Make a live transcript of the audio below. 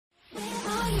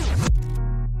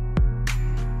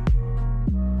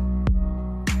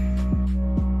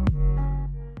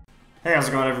Hey, how's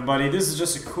it going, everybody? This is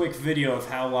just a quick video of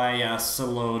how I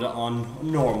soloed on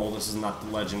normal. This is not the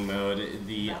legend mode.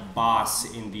 The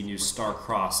boss in the new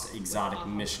Starcrossed exotic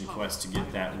mission quest to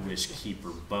get that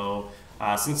wishkeeper bow.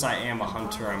 Since I am a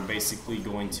hunter, I'm basically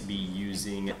going to be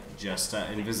using just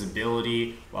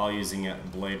invisibility while using a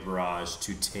blade barrage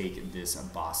to take this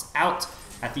boss out.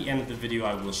 At the end of the video,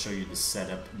 I will show you the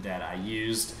setup that I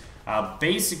used.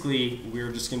 Basically,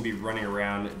 we're just going to be running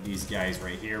around these guys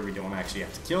right here. We don't actually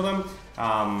have to kill them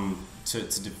to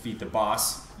defeat the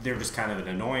boss. They're just kind of an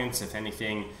annoyance, if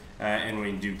anything, and when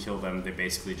you do kill them, they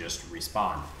basically just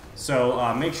respawn.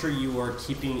 So make sure you are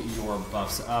keeping your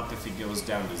buffs up. If it goes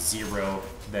down to 0,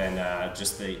 then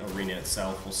just the arena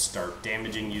itself will start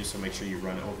damaging you, so make sure you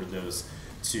run over those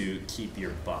to keep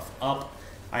your buff up.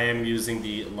 I am using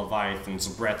the Leviathan's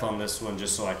Breath on this one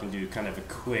just so I can do kind of a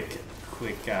quick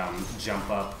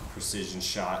jump up precision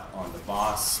shot on the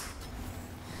boss.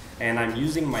 And I'm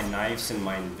using my knives and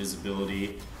my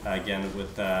invisibility again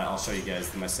with I'll show you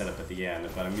guys my setup at the end,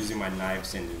 but I'm using my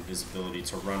knives and invisibility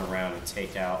to run around and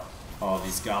take out all of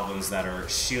these goblins that are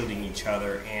shielding each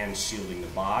other and shielding the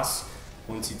boss.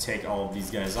 Once you take all of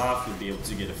these guys off, you'll be able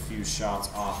to get a few shots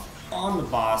off on the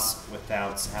boss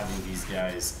without having these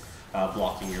guys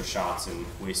blocking your shots and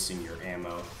wasting your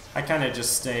ammo. I kind of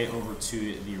just stay over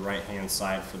to the right hand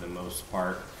side for the most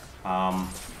part.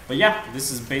 But yeah,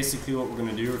 this is basically what we're going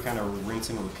to do. We're kind of rinse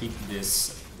and repeat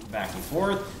this back and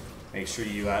forth. Make sure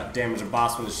you damage the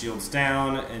boss when the shield's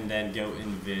down, and then go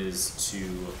invis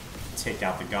to take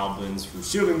out the goblins from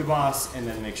shielding the boss, and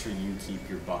then make sure you keep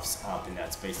your buffs up, and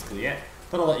that's basically it.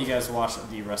 But I'll let you guys watch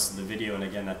the rest of the video, and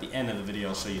again, at the end of the video,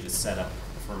 I'll show you the setup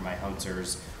for my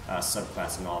hunters,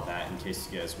 subclass, and all that in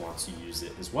case you guys want to use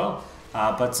it as well.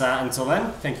 But until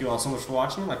then, thank you all so much for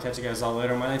watching. I'll catch you guys all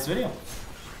later in my next video.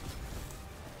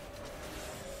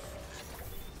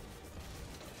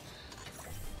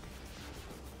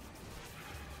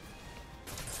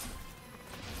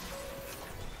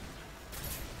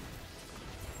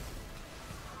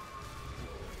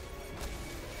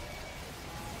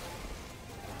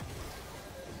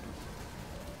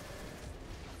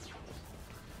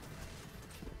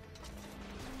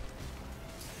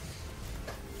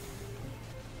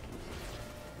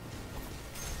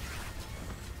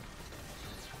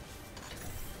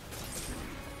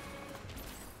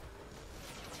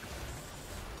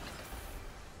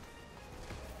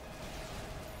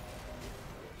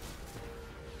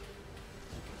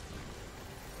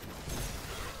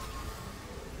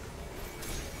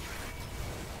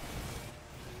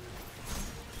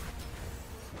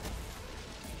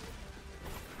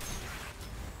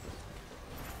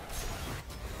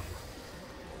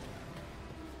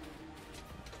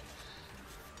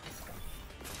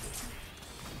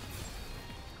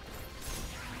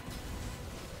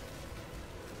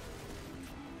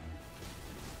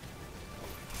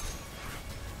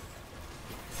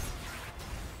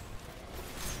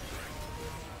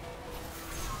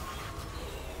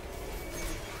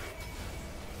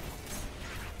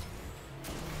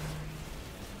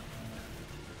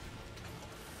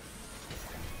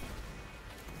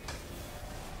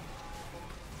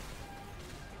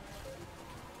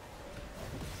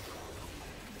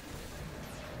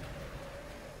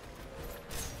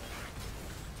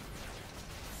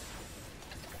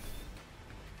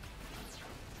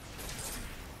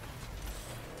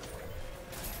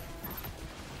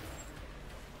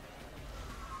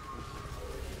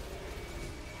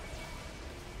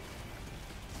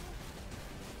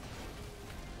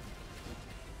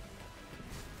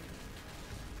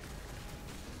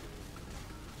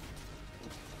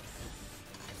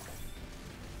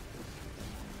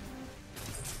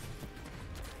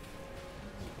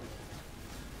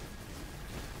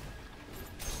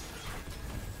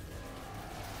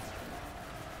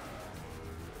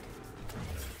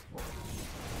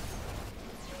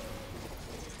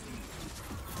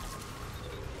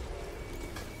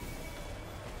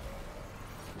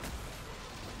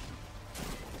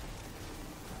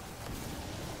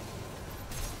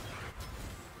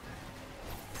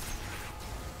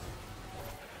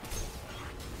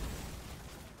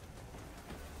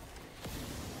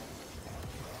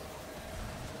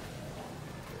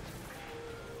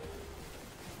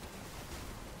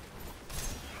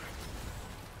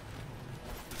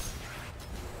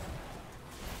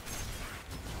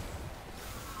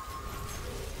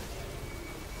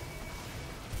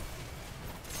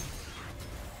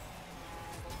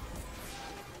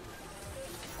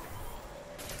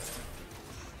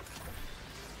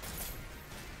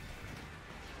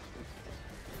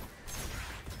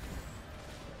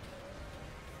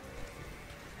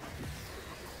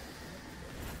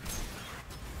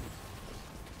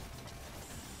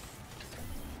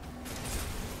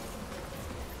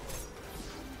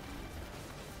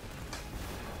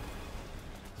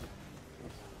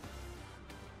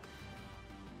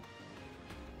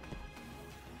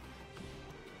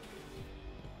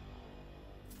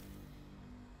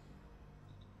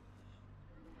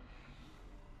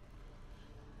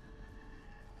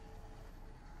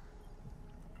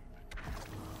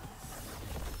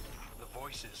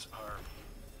 forces are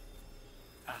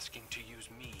asking to use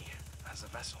me as a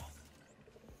vessel.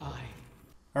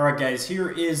 Alright guys, here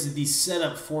is the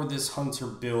setup for this hunter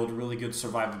build. Really good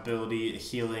survivability,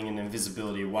 healing, and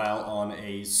invisibility while on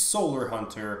a solar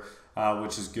hunter,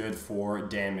 which is good for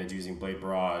damage using Blade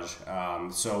Barrage.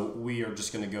 So we are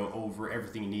just going to go over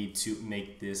everything you need to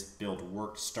make this build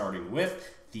work, starting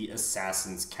with the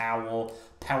Assassin's Cowl.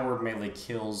 Powered melee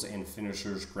kills and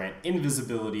finishers grant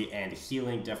invisibility and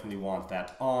healing. Definitely want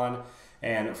that on.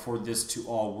 And for this to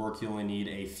all work, you only need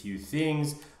a few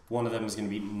things. One of them is going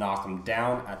to be knock them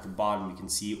down. At the bottom, you can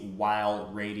see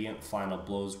while radiant, final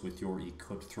blows with your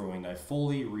equipped throwing knife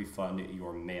fully refund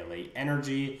your melee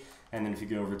energy. And then if you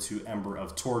go over to Ember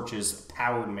of Torches,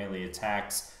 powered melee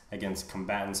attacks against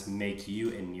combatants make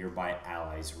you and nearby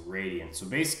allies radiant. So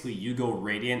basically, you go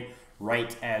radiant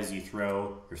right as you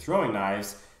throw your throwing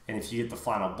knives, and if you get the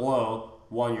final blow,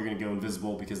 one, you're going to go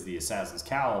invisible because of the Assassin's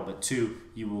Cowl, but two,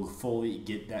 you will fully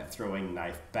get that throwing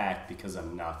knife back because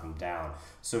of knock them down.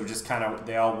 So just kind of,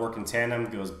 they all work in tandem,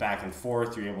 goes back and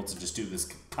forth. You're able to just do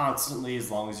this constantly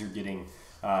as long as you're getting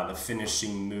the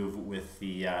finishing move with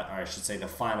the, or I should say the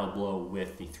final blow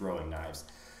with the throwing knives.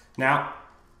 Now,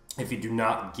 if you do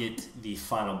not get the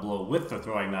final blow with the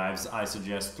throwing knives, I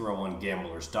suggest throw on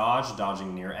Gambler's Dodge.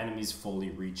 Dodging near enemies fully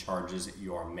recharges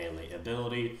your melee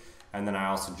ability. And then I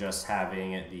also suggest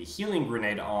having the healing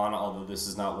grenade on, although this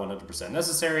is not 100%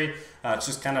 necessary. It's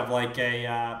just kind of like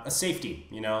a safety.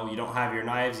 You know, you don't have your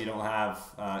knives, you don't have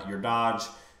your dodge,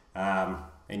 and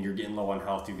you're getting low on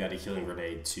health. You've got a healing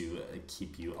grenade to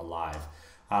keep you alive.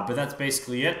 But that's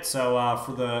basically it. So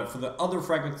for the other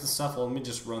fragments and stuff, well, let me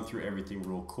just run through everything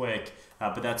real quick.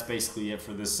 But that's basically it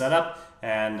for this setup.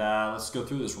 And let's go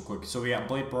through this real quick. So we got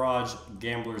Blade Barrage,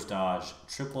 Gambler's Dodge,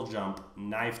 Triple Jump,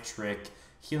 Knife Trick,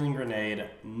 Healing Grenade,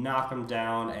 Knock 'em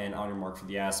Down, and on your mark for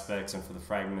the aspects. And for the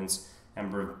fragments,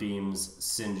 Ember of Beams,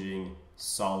 Singeing,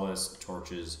 Solace,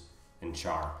 Torches, and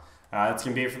Char. That's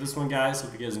going to be it for this one, guys.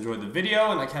 Hope you guys enjoyed the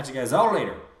video, and I'll catch you guys all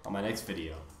later on my next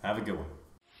video. Have a good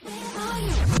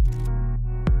one.